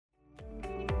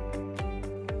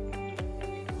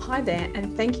Hi there,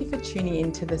 and thank you for tuning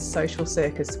in to The Social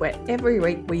Circus, where every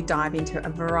week we dive into a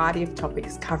variety of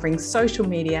topics covering social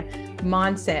media,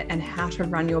 mindset, and how to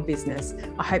run your business.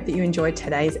 I hope that you enjoyed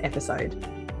today's episode.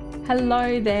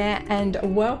 Hello there, and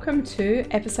welcome to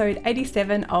episode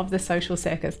 87 of The Social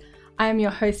Circus. I am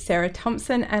your host, Sarah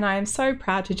Thompson, and I am so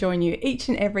proud to join you each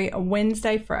and every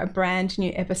Wednesday for a brand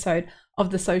new episode of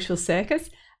The Social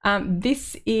Circus.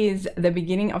 This is the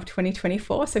beginning of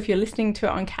 2024, so if you're listening to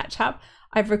it on catch up,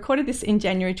 I've recorded this in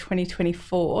January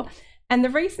 2024, and the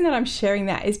reason that I'm sharing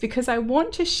that is because I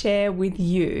want to share with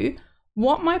you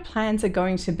what my plans are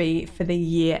going to be for the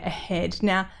year ahead.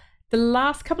 Now, the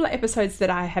last couple of episodes that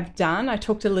I have done, I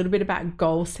talked a little bit about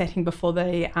goal setting before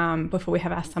we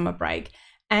have our summer break.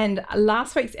 And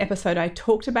last week's episode, I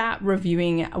talked about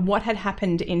reviewing what had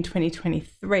happened in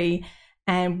 2023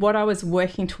 and what I was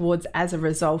working towards as a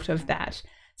result of that.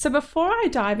 So before I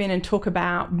dive in and talk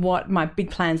about what my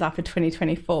big plans are for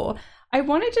 2024, I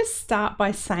want to just start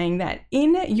by saying that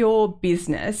in your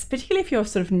business, particularly if you're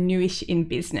sort of newish in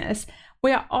business,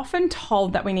 we are often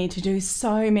told that we need to do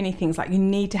so many things, like you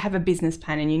need to have a business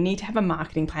plan and you need to have a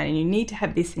marketing plan and you need to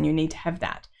have this and you need to have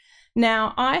that.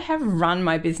 Now, I have run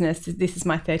my business, this is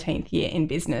my 13th year in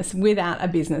business, without a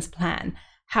business plan.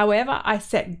 However, I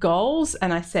set goals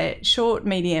and I set short,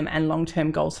 medium, and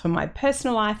long-term goals for my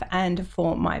personal life and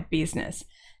for my business.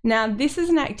 Now, this is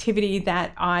an activity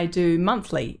that I do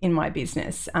monthly in my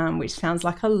business, which sounds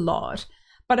like a lot,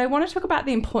 but I want to talk about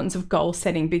the importance of goal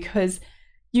setting because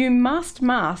you must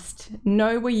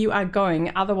know where you are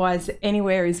going, otherwise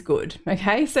anywhere is good,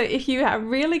 okay? So if you are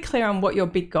really clear on what your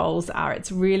big goals are,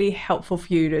 it's really helpful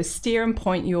for you to steer and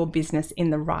point your business in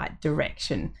the right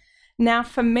direction. Now,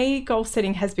 for me, goal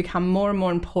setting has become more and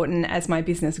more important as my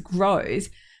business grows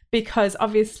because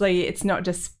obviously it's not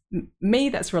just me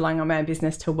that's relying on my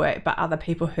business to work, but other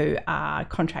people who are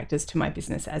contractors to my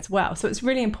business as well. So it's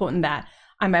really important that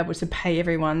I'm able to pay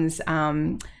everyone's,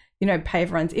 pay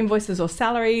everyone's invoices or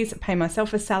salaries, pay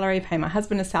myself a salary, pay my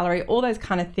husband a salary, all those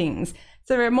kind of things.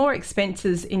 So there are more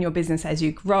expenses in your business as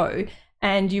you grow,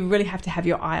 and you really have to have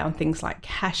your eye on things like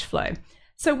cash flow.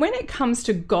 So when it comes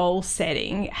to goal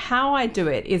setting, how I do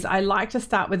it is I like to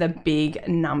start with a big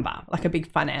number, like a big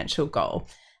financial goal.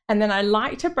 And then I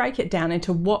like to break it down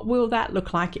into what will that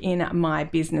look like in my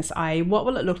business, i.e. what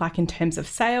will it look like in terms of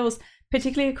sales,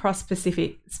 particularly across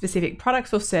specific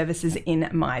products or services in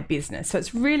my business. So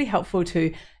it's really helpful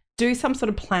to do some sort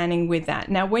of planning with that.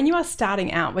 Now, when you are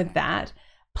starting out with that,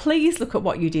 please look at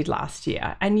what you did last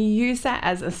year and use that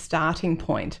as a starting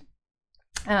point.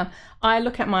 I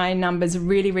look at my numbers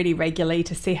really, really regularly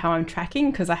to see how I'm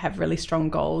tracking because I have really strong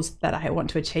goals that I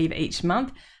want to achieve each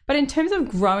month. But in terms of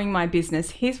growing my business,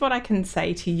 here's what I can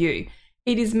say to you.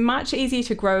 It is much easier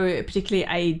to grow, particularly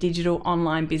a digital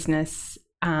online business.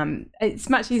 It's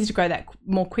much easier to grow that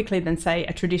more quickly than, say,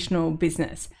 a traditional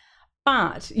business.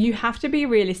 But you have to be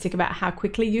realistic about how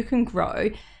quickly you can grow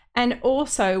and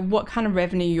also what kind of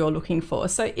revenue you're looking for.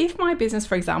 So if my business,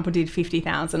 for example, did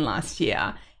 $50,000 last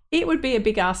year, it would be a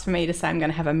big ask for me to say I'm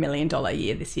going to have $1 million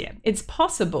year this year. It's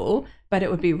possible, but it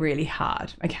would be really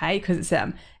hard, okay? Because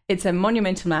it's a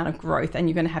monumental amount of growth and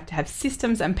you're going to have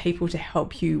systems and people to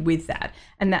help you with that.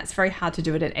 And that's very hard to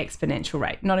do at an exponential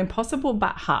rate. Not impossible,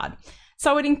 but hard.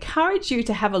 So I would encourage you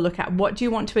to have a look at what do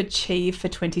you want to achieve for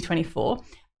 2024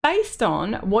 based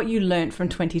on what you learned from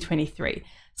 2023.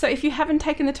 So if you haven't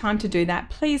taken the time to do that,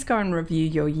 please go and review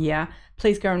your year.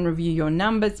 Please go and review your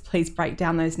numbers. Please break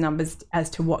down those numbers as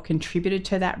to what contributed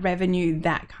to that revenue,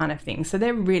 that kind of thing. So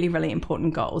they're really, really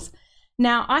important goals.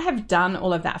 Now, I have done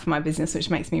all of that for my business, which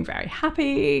makes me very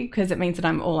happy because it means that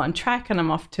I'm all on track and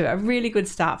I'm off to a really good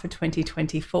start for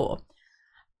 2024.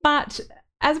 But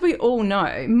as we all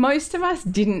know, most of us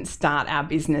didn't start our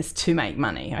business to make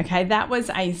money, okay? That was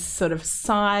a sort of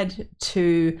side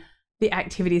to the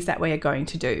activities that we are going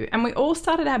to do. And we all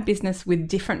started our business with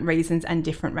different reasons and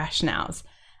different rationales.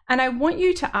 And I want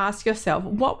you to ask yourself,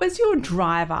 what was your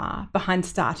driver behind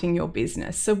starting your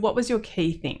business? So what was your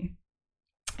key thing?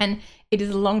 And it is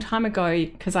a long time ago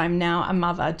because I'm now a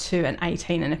mother to an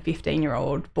 18 and a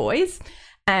 15-year-old boys.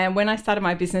 And when I started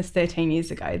my business 13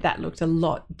 years ago, that looked a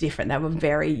lot different. They were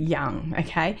very young,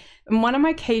 okay? And one of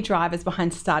my key drivers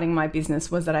behind starting my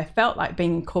business was that I felt like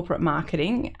being in corporate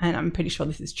marketing, and I'm pretty sure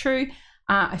this is true,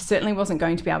 I certainly wasn't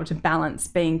going to be able to balance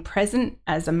being present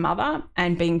as a mother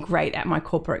and being great at my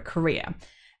corporate career.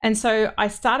 And so I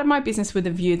started my business with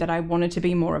a view that I wanted to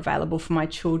be more available for my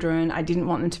children. I didn't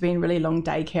want them to be in really long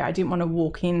daycare. I didn't want to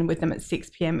walk in with them at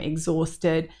 6 p.m.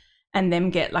 exhausted and them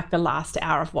get like the last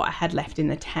hour of what I had left in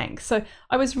the tank. So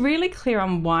I was really clear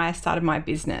on why I started my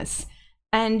business.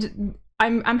 And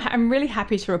I'm really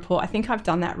happy to report I think I've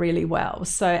done that really well.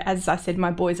 So as I said, my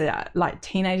boys are like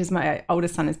teenagers. My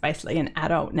oldest son is basically an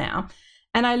adult now.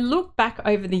 And I look back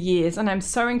over the years and I'm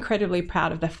so incredibly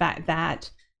proud of the fact that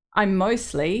I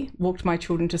mostly walked my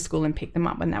children to school and picked them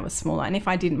up when they were smaller. And if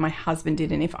I didn't, my husband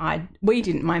did. And if we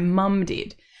didn't, my mum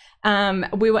did.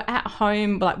 We were at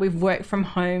home, like we've worked from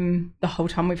home the whole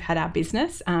time we've had our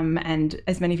business. And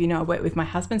as many of you know, I work with my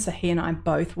husband. So he and I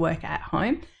both work at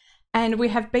home. And we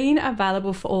have been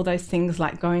available for all those things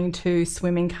like going to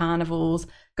swimming carnivals,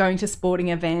 going to sporting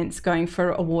events, going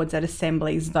for awards at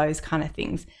assemblies, those kind of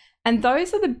things. And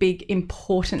those are the big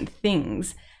important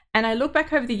things. And I look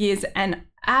back over the years and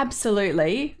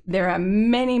absolutely, there are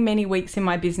many, many weeks in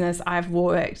my business. I've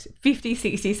worked 50,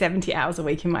 60, 70 hours a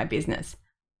week in my business.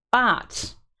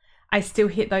 But I still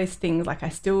hit those things. Like I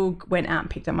still went out and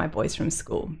picked up my boys from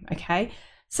school. Okay.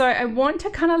 So I want to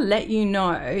kind of let you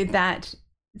know that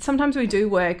sometimes we do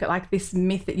work like this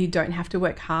myth that you don't have to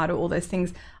work hard or all those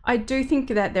things. I do think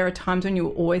that there are times when you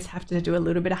always have to do a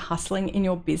little bit of hustling in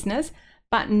your business,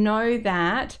 but know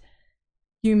that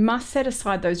you must set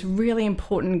aside those really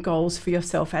important goals for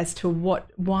yourself as to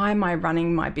why am I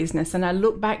running my business? And I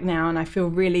look back now and I feel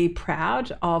really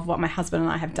proud of what my husband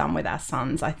and I have done with our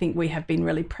sons. I think we have been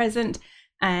really present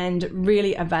and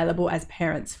really available as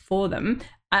parents for them.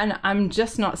 And I'm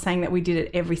just not saying that we did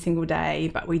it every single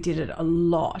day, but we did it a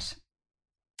lot.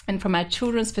 And from our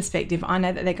children's perspective, I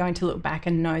know that they're going to look back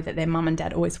and know that their mum and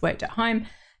dad always worked at home,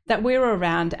 that we were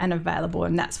around and available.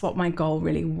 And that's what my goal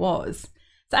really was.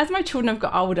 So as my children have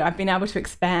got older, I've been able to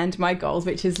expand my goals,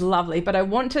 which is lovely. But I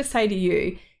want to say to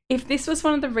you, if this was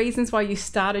one of the reasons why you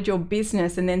started your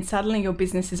business and then suddenly your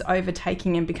business is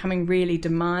overtaking and becoming really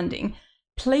demanding,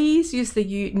 please use the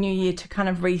new year to kind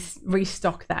of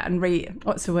restock that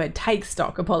and take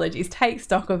stock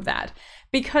of that.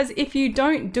 Because if you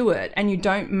don't do it and you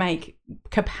don't make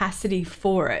capacity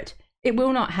for it, it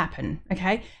will not happen,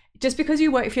 okay? Just because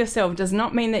you work for yourself does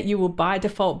not mean that you will by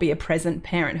default be a present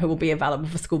parent who will be available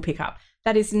for school pickup.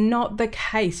 That is not the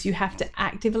case. You have to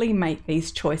actively make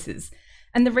these choices.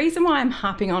 And the reason why I'm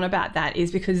harping on about that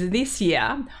is because this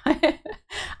year,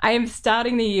 I am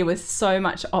starting the year with so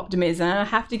much optimism. And I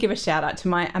have to give a shout out to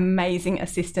my amazing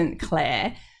assistant,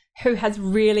 Claire, who has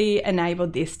really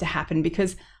enabled this to happen,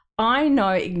 because I know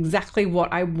exactly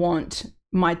what I want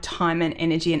my time and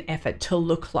energy and effort to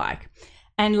look like.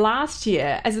 And last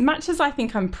year, as much as I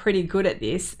think I'm pretty good at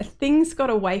this, things got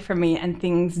away from me and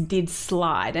things did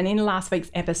slide. And in last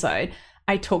week's episode,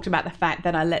 I talked about the fact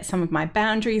that I let some of my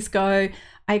boundaries go.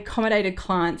 I accommodated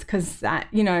clients because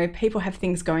people have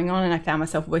things going on, and I found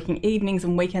myself working evenings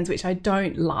and weekends, which I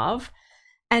don't love.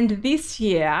 And this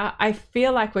year, I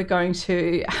feel like we're going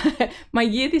to, my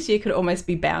year this year could almost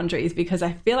be boundaries, because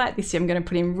I feel like this year I'm going to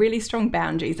put in really strong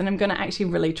boundaries and I'm going to actually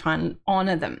really try and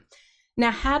honor them.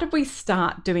 Now, how did we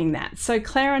start doing that? So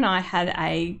Claire and I had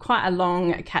quite a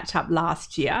long catch up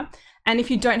last year. And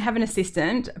if you don't have an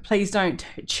assistant, please don't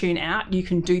tune out. You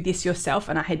can do this yourself.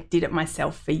 And I did it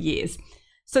myself for years.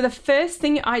 So the first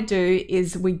thing I do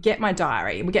is we get my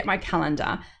diary, we get my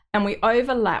calendar, and we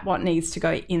overlap what needs to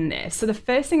go in there. So the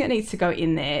first thing that needs to go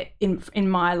in there in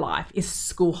my life is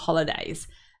school holidays.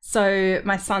 So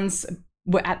my sons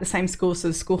were at the same school, so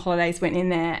the school holidays went in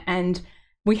there, and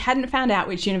we hadn't found out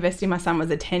which university my son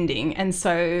was attending. And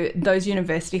so those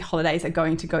university holidays are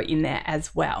going to go in there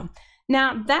as well.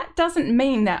 Now, that doesn't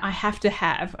mean that I have to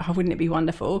have, wouldn't it be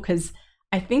wonderful? Because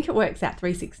I think it works out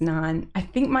 369. I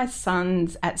think my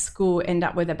sons at school end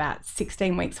up with about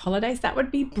 16 weeks holidays. That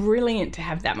would be brilliant to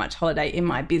have that much holiday in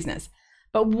my business.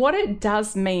 But what it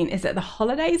does mean is that the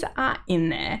holidays are in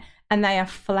there, and they're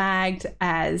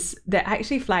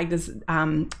actually flagged as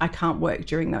I can't work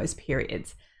during those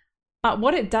periods. But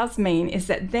what it does mean is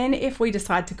that then if we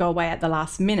decide to go away at the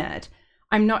last minute,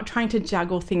 I'm not trying to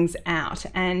juggle things out.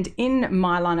 And in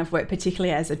my line of work,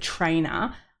 particularly as a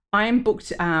trainer, I am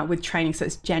booked with training. So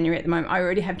it's January at the moment. I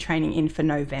already have training in for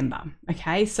November.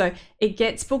 Okay. So it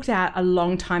gets booked out a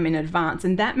long time in advance.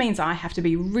 And that means I have to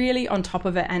be really on top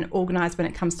of it and organized when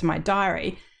it comes to my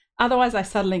diary. Otherwise, I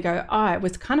suddenly go, I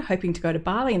was kind of hoping to go to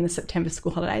Bali in the September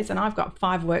school holidays, and I've got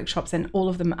 5 workshops and all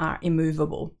of them are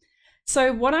immovable.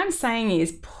 So what I'm saying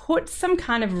is put some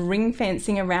kind of ring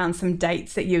fencing around some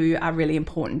dates that you are really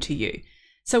important to you.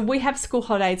 So we have school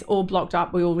holidays all blocked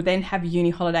up. We will then have uni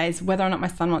holidays. Whether or not my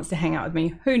son wants to hang out with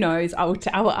me, who knows? I will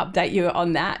update you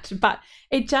on that. But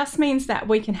it just means that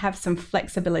we can have some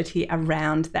flexibility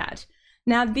around that.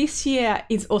 Now, this year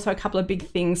is also a couple of big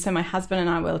things. So my husband and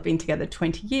I will have been together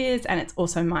 20 years, and it's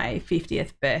also my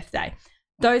 50th birthday.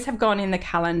 Those have gone in the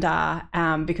calendar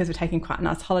because we're taking quite a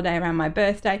nice holiday around my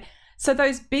birthday. So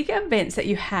those big events that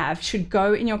you have should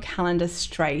go in your calendar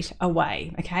straight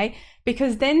away, okay?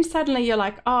 Because then suddenly you're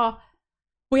like, oh,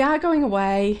 we are going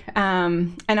away.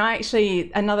 And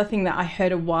another thing that I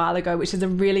heard a while ago, which is a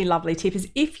really lovely tip, is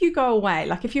if you go away,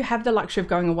 like if you have the luxury of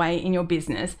going away in your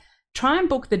business, try and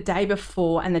book the day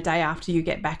before and the day after you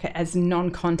get back as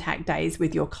non-contact days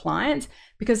with your clients.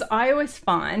 Because I always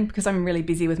find, because I'm really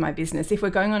busy with my business, if we're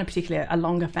going on a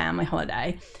longer family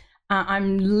holiday,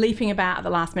 I'm leaping about at the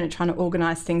last minute trying to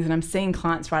organize things, and I'm seeing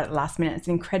clients right at the last minute. It's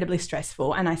incredibly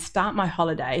stressful, and I start my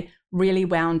holiday really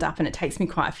wound up, and it takes me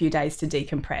quite a few days to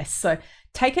decompress. So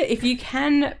take it, if you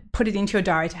can put it into your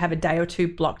diary to have a day or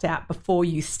two blocked out before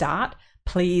you start,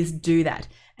 please do that.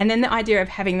 And then the idea of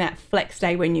having that flex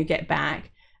day when you get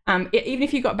back, even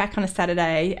if you got back on a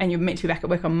Saturday and you're meant to be back at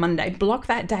work on Monday, block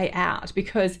that day out,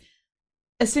 because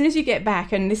as soon as you get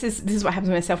back, and this is what happens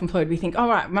when we're self-employed, we think, all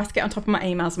right, must get on top of my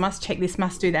emails, must check this,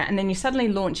 must do that. And then you suddenly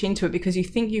launch into it because you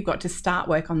think you've got to start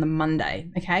work on the Monday,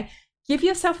 okay? Give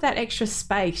yourself that extra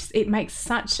space. It makes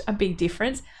such a big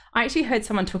difference. I actually heard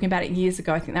someone talking about it years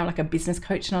ago. I think they were like a business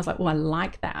coach, and I was like, well, I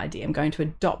like that idea. I'm going to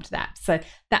adopt that. So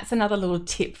that's another little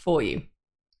tip for you.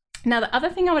 Now, the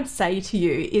other thing I would say to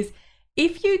you is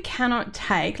if you cannot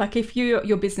take, like if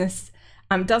your business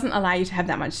doesn't allow you to have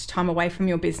that much time away from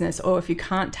your business, or if you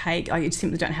can't take, or you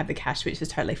simply don't have the cash, which is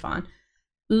totally fine,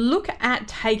 look at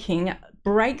taking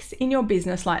breaks in your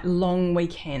business like long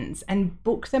weekends and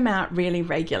book them out really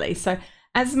regularly. So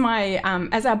as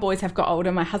our boys have got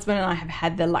older, my husband and I have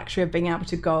had the luxury of being able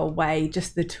to go away,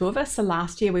 just the two of us. So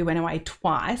last year we went away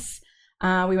twice.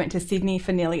 We went to Sydney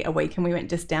for nearly a week, and we went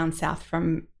just down south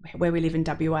from where we live in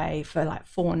WA for like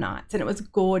 4 nights, and it was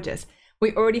gorgeous.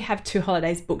 We already have 2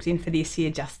 holidays booked in for this year,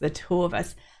 just the two of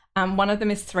us. One of them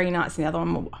is 3 nights, and the other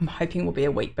one I'm hoping will be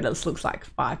a week, but it looks like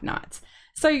 5 nights.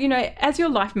 So, as your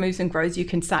life moves and grows, you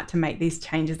can start to make these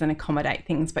changes and accommodate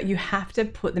things, but you have to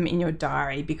put them in your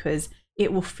diary because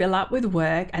it will fill up with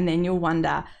work, and then you'll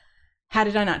wonder, how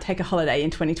did I not take a holiday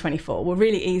in 2024? Well,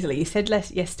 really easily. You said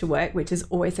yes to work, which is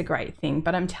always a great thing,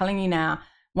 but I'm telling you now,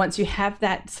 once you have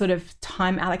that sort of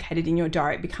time allocated in your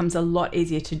diary, it becomes a lot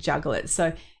easier to juggle it.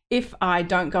 So if I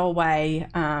don't go away,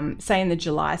 say in the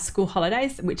July school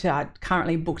holidays, which are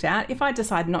currently booked out, if I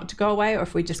decide not to go away, or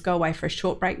if we just go away for a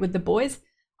short break with the boys,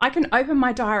 I can open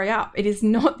my diary up. It is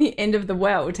not the end of the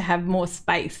world to have more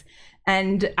space,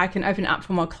 and I can open it up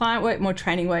for more client work, more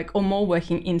training work, or more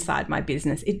working inside my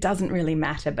business. It doesn't really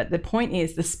matter, but the point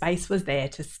is the space was there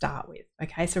to start with.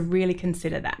 Okay, so really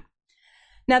consider that.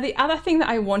 Now, the other thing that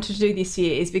I wanted to do this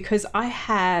year is, because I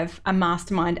have a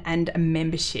mastermind and a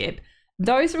membership,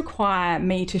 those require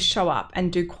me to show up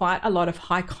and do quite a lot of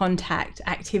high contact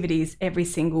activities every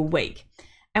single week.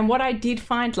 And what I did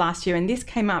find last year, and this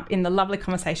came up in the lovely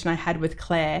conversation I had with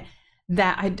Claire,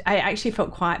 that I actually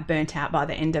felt quite burnt out by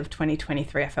the end of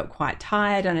 2023. I felt quite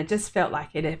tired, and it just felt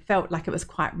like it was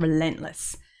quite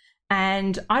relentless.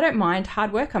 And I don't mind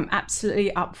hard work. I'm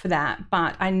absolutely up for that,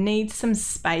 but I need some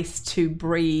space to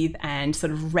breathe and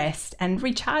sort of rest and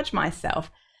recharge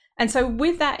myself. And so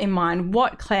with that in mind,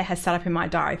 what Claire has set up in my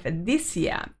diary for this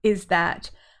year is that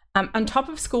on top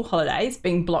of school holidays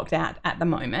being blocked out at the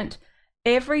moment,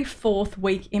 every 4th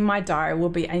week in my diary will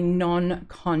be a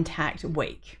non-contact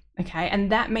week. Okay.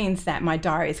 And that means that my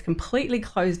diary is completely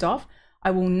closed off.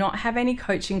 I will not have any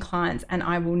coaching clients, and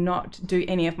I will not do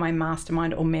any of my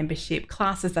mastermind or membership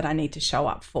classes that I need to show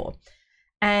up for.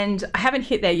 And I haven't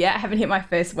hit there yet. I haven't hit my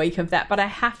first week of that, but I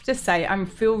have to say I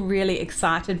feel really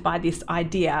excited by this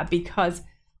idea, because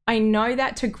I know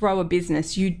that to grow a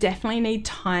business, you definitely need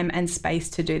time and space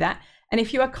to do that. And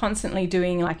if you are constantly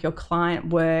doing like your client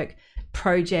work,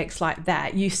 projects like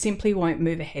that, you simply won't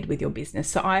move ahead with your business.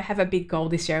 So I have a big goal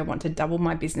this year. I want to double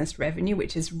my business revenue,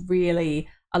 which is really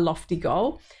a lofty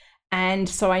goal. And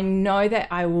so I know that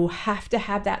I will have to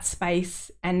have that space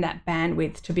and that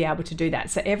bandwidth to be able to do that.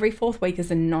 So every 4th week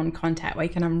is a non-contact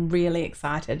week, and I'm really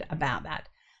excited about that.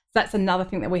 So that's another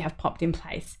thing that we have popped in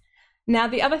place. Now,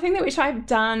 the other thing that which I've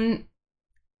done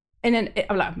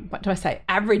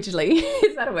averagely,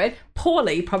 is that a word?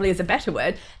 Poorly probably is a better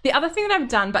word. The other thing that I've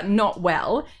done, but not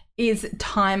well, is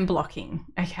time blocking.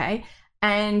 Okay.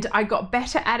 And I got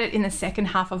better at it in the second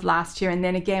half of last year. And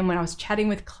then again, when I was chatting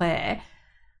with Claire,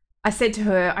 I said to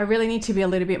her, I really need to be a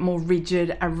little bit more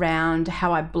rigid around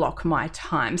how I block my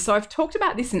time. So I've talked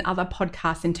about this in other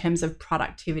podcasts in terms of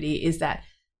productivity, is that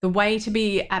the way to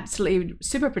be absolutely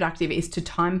super productive is to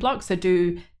time block. So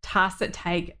do tasks that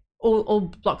take,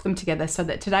 all block them together, so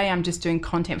that today I'm just doing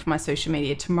content for my social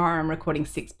media. Tomorrow I'm recording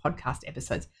 6 podcast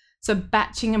episodes. So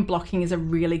batching and blocking is a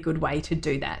really good way to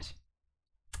do that.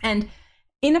 And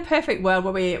in a perfect world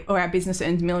where our business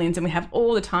earns millions and we have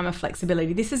all the time of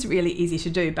flexibility, this is really easy to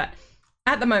do. But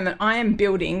at the moment, I am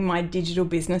building my digital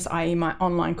business, i.e. my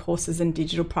online courses and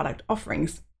digital product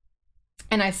offerings.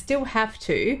 And I still have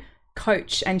to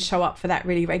coach and show up for that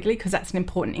really regularly because that's an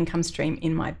important income stream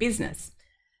in my business.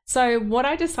 So what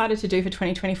I decided to do for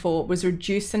 2024 was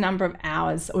reduce the number of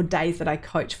hours or days that I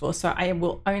coach for. So I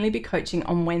will only be coaching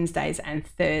on Wednesdays and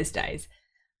Thursdays.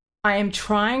 I am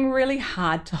trying really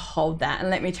hard to hold that. And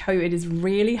let me tell you, it is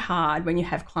really hard when you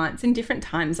have clients in different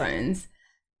time zones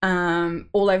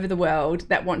all over the world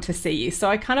that want to see you. So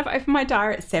I kind of open my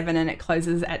diary at 7 and it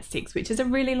closes at 6, which is a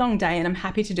really long day. And I'm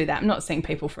happy to do that. I'm not seeing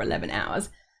people for 11 hours.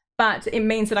 But it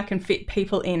means that I can fit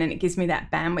people in and it gives me that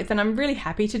bandwidth. And I'm really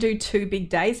happy to do 2 big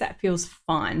days. That feels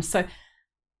fine. So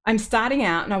I'm starting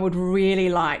out and I would really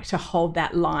like to hold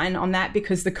that line on that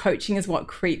because the coaching is what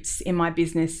creeps in my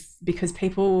business because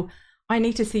people, I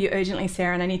need to see you urgently,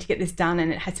 Sarah, and I need to get this done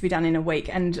and it has to be done in a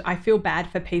week. And I feel bad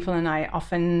for people and I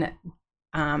often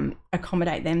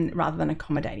accommodate them rather than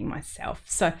accommodating myself.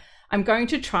 So I'm going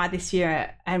to try this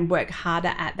year and work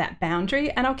harder at that boundary,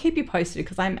 and I'll keep you posted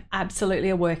because I'm absolutely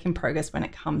a work in progress when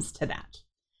it comes to that.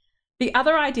 The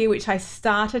other idea, which I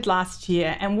started last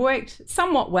year and worked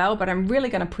somewhat well, but I'm really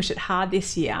going to push it hard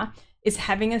this year, is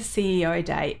having a CEO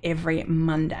day every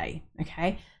Monday.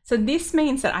 Okay. So this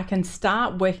means that I can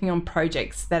start working on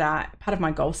projects that are part of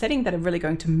my goal setting that are really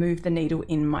going to move the needle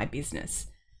in my business.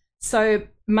 So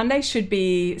Monday should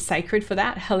be sacred for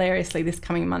that. Hilariously, this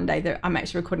coming Monday, I'm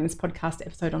actually recording this podcast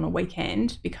episode on a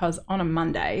weekend because on a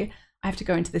Monday, I have to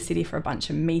go into the city for a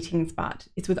bunch of meetings, but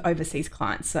it's with overseas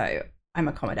clients, so I'm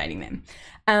accommodating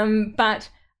them. But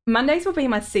Mondays will be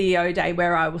my CEO day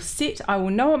where I will sit, I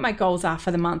will know what my goals are for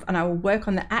the month, and I will work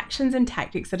on the actions and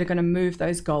tactics that are going to move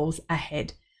those goals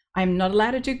ahead. I am not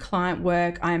allowed to do client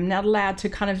work. I am not allowed to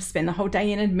kind of spend the whole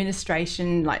day in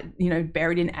administration, like,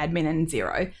 buried in admin and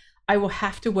zero. I will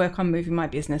have to work on moving my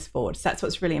business forward. So that's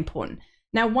what's really important.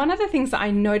 Now, one of the things that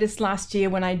I noticed last year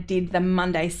when I did the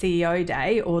Monday CEO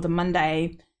day or the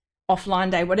Monday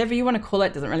offline day, whatever you want to call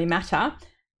it, doesn't really matter.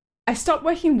 I stopped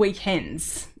working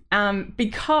weekends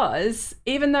because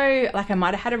even though I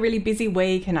might have had a really busy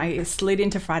week and I slid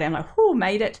into Friday, I'm like,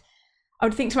 made it. I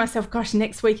would think to myself, gosh,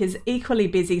 next week is equally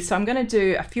busy. So I'm going to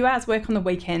do a few hours work on the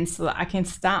weekend so that I can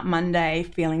start Monday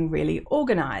feeling really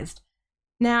organized.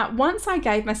 Now, once I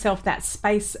gave myself that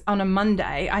space on a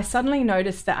Monday, I suddenly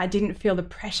noticed that I didn't feel the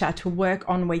pressure to work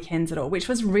on weekends at all, which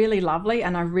was really lovely.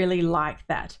 And I really liked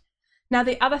that. Now,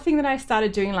 the other thing that I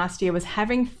started doing last year was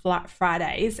having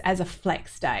Fridays as a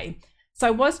flex day. So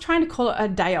I was trying to call it a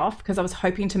day off because I was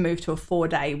hoping to move to a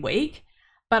 4-day week,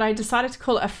 but I decided to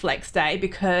call it a flex day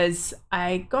because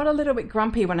I got a little bit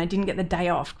grumpy when I didn't get the day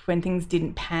off, when things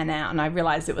didn't pan out, and I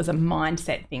realized it was a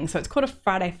mindset thing. So it's called a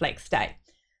Friday flex day.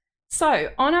 So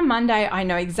on a Monday, I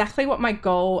know exactly what my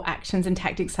goal, actions, and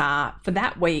tactics are for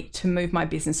that week to move my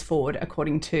business forward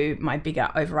according to my bigger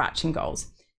overarching goals.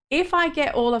 If I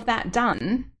get all of that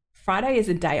done, Friday is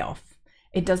a day off.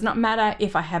 It does not matter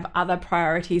if I have other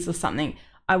priorities or something.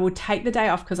 I will take the day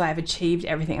off because I have achieved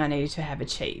everything I needed to have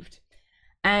achieved.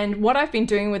 And what I've been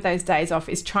doing with those days off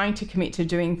is trying to commit to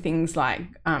doing things like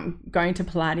going to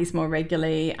Pilates more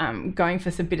regularly, going for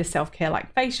some bit of self-care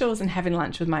like facials and having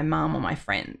lunch with my mum or my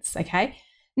friends, okay?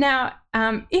 Now,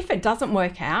 if it doesn't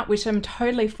work out, which I'm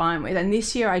totally fine with, and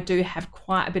this year I do have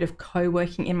quite a bit of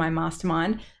co-working in my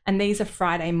mastermind, and these are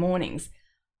Friday mornings,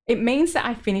 it means that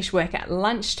I finish work at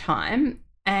lunchtime.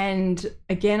 And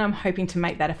again, I'm hoping to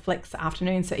make that a flex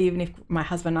afternoon. So even if my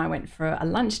husband and I went for a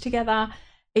lunch together,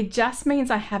 it just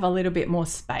means I have a little bit more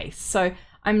space. So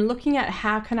I'm looking at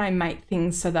how can I make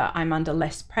things so that I'm under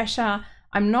less pressure.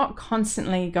 I'm not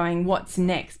constantly going, what's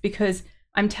next? Because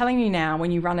I'm telling you now,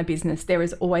 when you run a business, there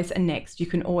is always a next. You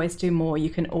can always do more. You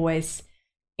can always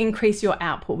increase your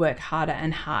output, work harder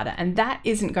and harder. And that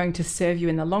isn't going to serve you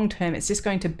in the long term. It's just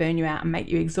going to burn you out and make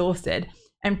you exhausted.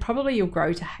 And probably you'll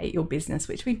grow to hate your business,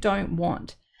 which we don't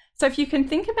want. So if you can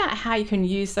think about how you can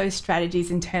use those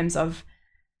strategies in terms of,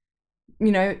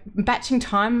 batching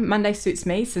time, Monday suits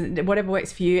me, so whatever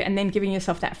works for you, and then giving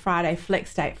yourself that Friday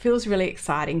flex day, it feels really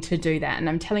exciting to do that. And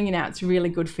I'm telling you now, it's really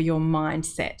good for your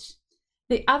mindset.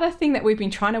 The other thing that we've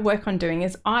been trying to work on doing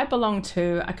is I belong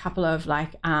to a couple of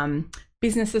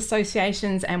business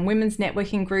associations and women's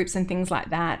networking groups and things like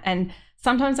that. And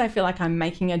sometimes I feel like I'm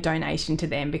making a donation to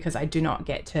them because I do not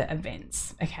get to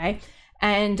events, okay?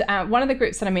 And one of the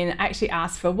groups that I'm in actually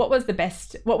asked for what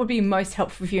would be most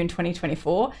helpful for you in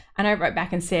 2024. And I wrote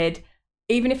back and said,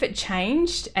 even if it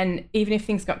changed and even if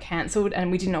things got cancelled and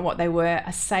we didn't know what they were,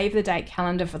 a save the date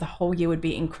calendar for the whole year would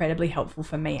be incredibly helpful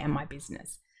for me and my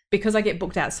business. because I get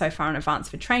booked out so far in advance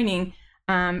for training,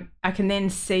 I can then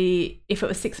see if it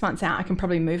was 6 months out, I can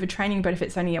probably move a training, but if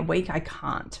it's only a week, I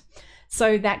can't.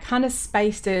 So that kind of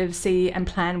space to see and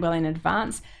plan well in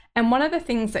advance. And one of the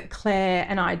things that Claire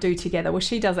and I do together, well,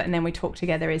 she does it and then we talk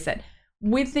together, is that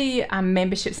with the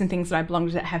memberships and things that I belong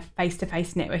to that have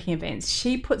face-to-face networking events,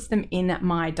 she puts them in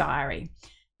my diary.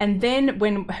 And then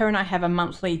when her and I have a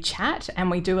monthly chat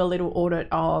and we do a little audit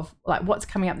of like what's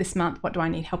coming up this month, what do I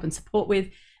need help and support with?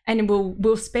 And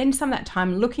we'll spend some of that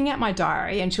time looking at my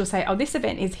diary, and she'll say, oh, this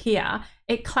event is here.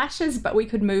 It clashes, but we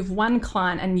could move one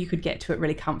client and you could get to it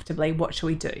really comfortably. What should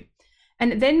we do?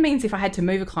 And it then means if I had to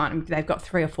move a client, they've got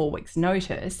 3 or 4 weeks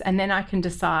notice, and then I can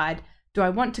decide, do I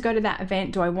want to go to that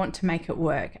event? Do I want to make it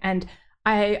work? And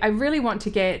I really want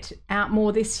to get out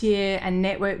more this year and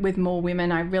network with more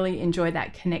women. I really enjoy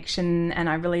that connection, and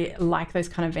I really like those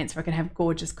kind of events where I can have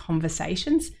gorgeous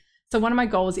conversations. So one of my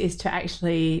goals is to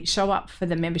actually show up for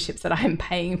the memberships that I'm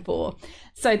paying for.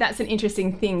 So that's an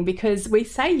interesting thing, because we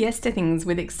say yes to things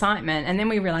with excitement and then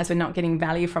we realize we're not getting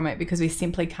value from it because we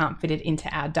simply can't fit it into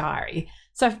our diary.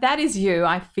 So if that is you,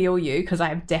 I feel you, because I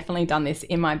have definitely done this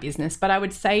in my business. But I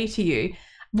would say to you,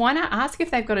 why not ask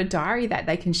if they've got a diary that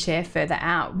they can share further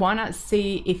out? Why not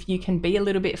see if you can be a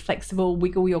little bit flexible,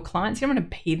 wiggle your clients? You don't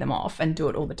want to pee them off and do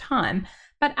it all the time,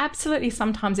 but absolutely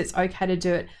sometimes it's okay to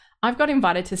do it. I've got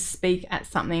invited to speak at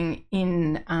something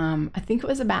in, I think it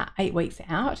was about 8 weeks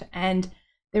out, and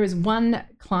there is one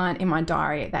client in my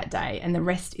diary that day and the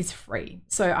rest is free.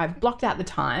 So I've blocked out the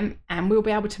time and we'll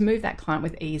be able to move that client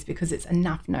with ease because it's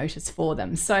enough notice for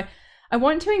them. So I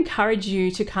want to encourage you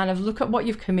to kind of look at what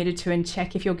you've committed to and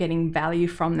check if you're getting value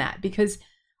from that, because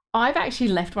I've actually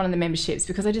left one of the memberships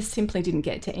because I just simply didn't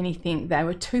get to anything. They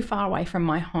were too far away from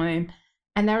my home.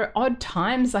 And there are odd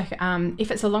times, like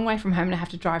if it's a long way from home and I have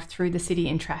to drive through the city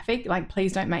in traffic, like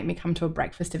please don't make me come to a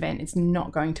breakfast event. It's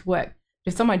not going to work.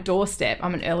 If it's on my doorstep,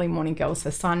 I'm an early morning girl, so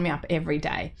sign me up every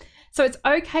day. So it's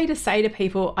okay to say to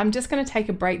people, I'm just going to take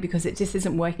a break because it just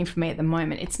isn't working for me at the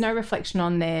moment. It's no reflection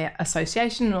on their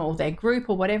association or their group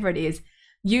or whatever it is.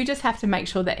 You just have to make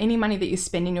sure that any money that you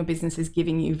spend in your business is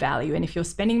giving you value. And if you're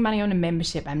spending money on a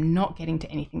membership and not getting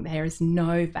to anything, there is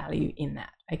no value in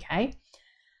that, okay?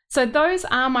 So those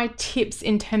are my tips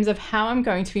in terms of how I'm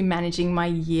going to be managing my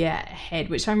year ahead,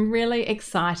 which I'm really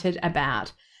excited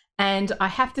about. And I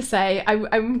have to say,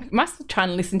 I must try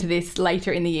and listen to this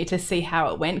later in the year to see how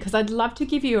it went, because I'd love to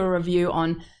give you a review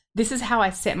on this is how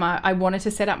I wanted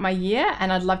to set up my year,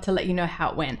 and I'd love to let you know how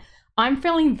it went. I'm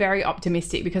feeling very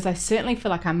optimistic because I certainly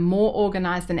feel like I'm more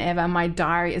organized than ever. My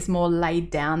diary is more laid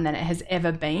down than it has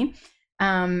ever been.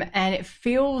 And it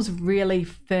feels really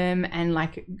firm and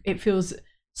like it feels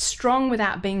strong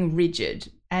without being rigid.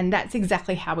 And that's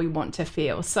exactly how we want to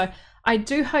feel. So I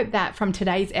do hope that from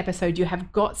today's episode, you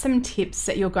have got some tips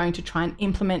that you're going to try and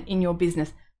implement in your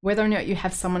business. Whether or not you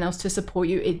have someone else to support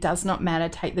you, it does not matter.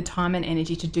 Take the time and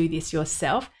energy to do this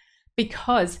yourself,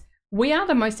 because we are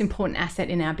the most important asset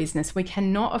in our business. We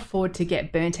cannot afford to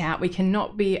get burnt out. We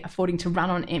cannot be affording to run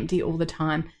on empty all the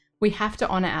time. We have to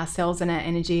honor ourselves and our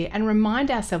energy and remind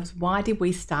ourselves, why did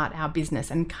we start our business,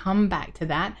 and come back to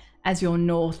that as your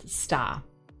North Star.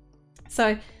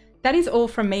 So that is all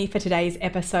from me for today's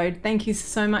episode. Thank you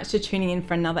so much for tuning in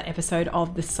for another episode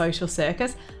of The Social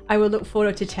Circus. I will look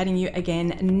forward to chatting you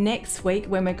again next week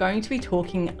when we're going to be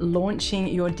talking launching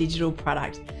your digital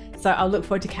product. So I'll look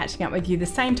forward to catching up with you the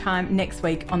same time next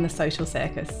week on The Social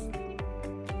Circus.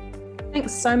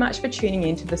 Thanks so much for tuning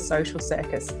in to The Social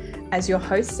Circus. As your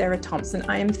host, Sarah Thompson,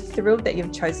 I am thrilled that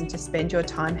you've chosen to spend your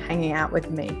time hanging out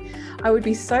with me. I would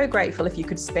be so grateful if you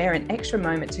could spare an extra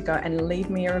moment to go and leave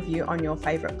me a review on your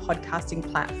favorite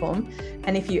podcasting platform.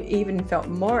 And if you even felt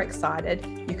more excited,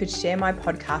 you could share my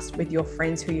podcast with your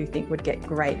friends who you think would get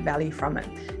great value from it.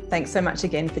 Thanks so much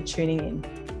again for tuning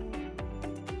in.